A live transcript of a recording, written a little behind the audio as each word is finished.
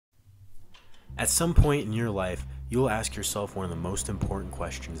At some point in your life, you'll ask yourself one of the most important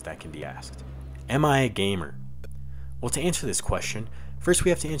questions that can be asked. Am I a gamer? Well, to answer this question, first we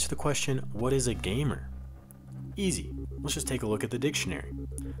have to answer the question, what is a gamer? Easy. Let's just take a look at the dictionary.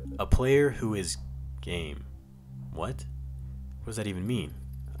 A player who is game. What? What does that even mean?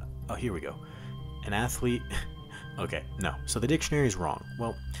 Oh, here we go. An athlete. Okay, no. So the dictionary is wrong.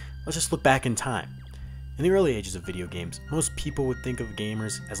 Well, let's just look back in time. In the early ages of video games, most people would think of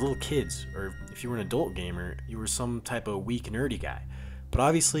gamers as little kids, or if you were an adult gamer, you were some type of weak, nerdy guy. But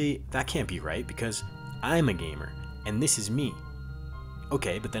obviously, that can't be right because I'm a gamer, and this is me.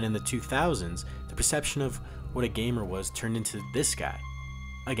 Okay, but then in the 2000s, the perception of what a gamer was turned into this guy.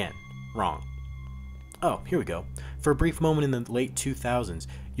 Again, wrong. Oh, here we go. For a brief moment in the late 2000s,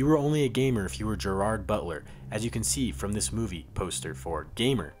 you were only a gamer if you were Gerard Butler, as you can see from this movie poster for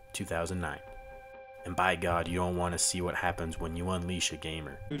Gamer 2009. And by God, you don't want to see what happens when you unleash a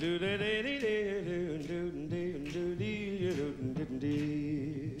gamer.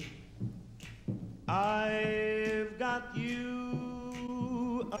 I've got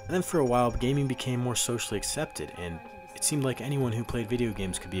you. And then for a while, gaming became more socially accepted, and it seemed like anyone who played video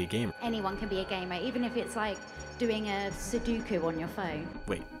games could be a gamer. Anyone can be a gamer, even if it's like doing a Sudoku on your phone.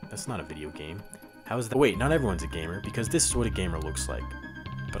 Wait, that's not a video game. How is that? Wait, not everyone's a gamer, because this is what a gamer looks like.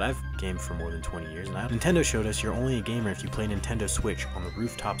 But I've gamed for more than 20 years now. Nintendo showed us you're only a gamer if you play Nintendo Switch on the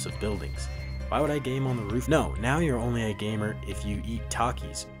rooftops of buildings. Why would I game on the roof? No, now you're only a gamer if you eat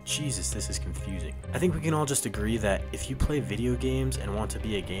Takis. Jesus, this is confusing. I think we can all just agree that if you play video games and want to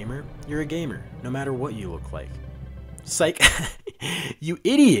be a gamer, you're a gamer, no matter what you look like. Psych. You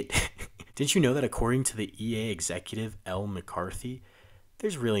idiot! Didn't you know that according to the EA executive L. McCarthy,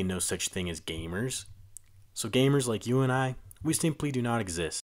 there's really no such thing as gamers? So gamers like you and I, we simply do not exist.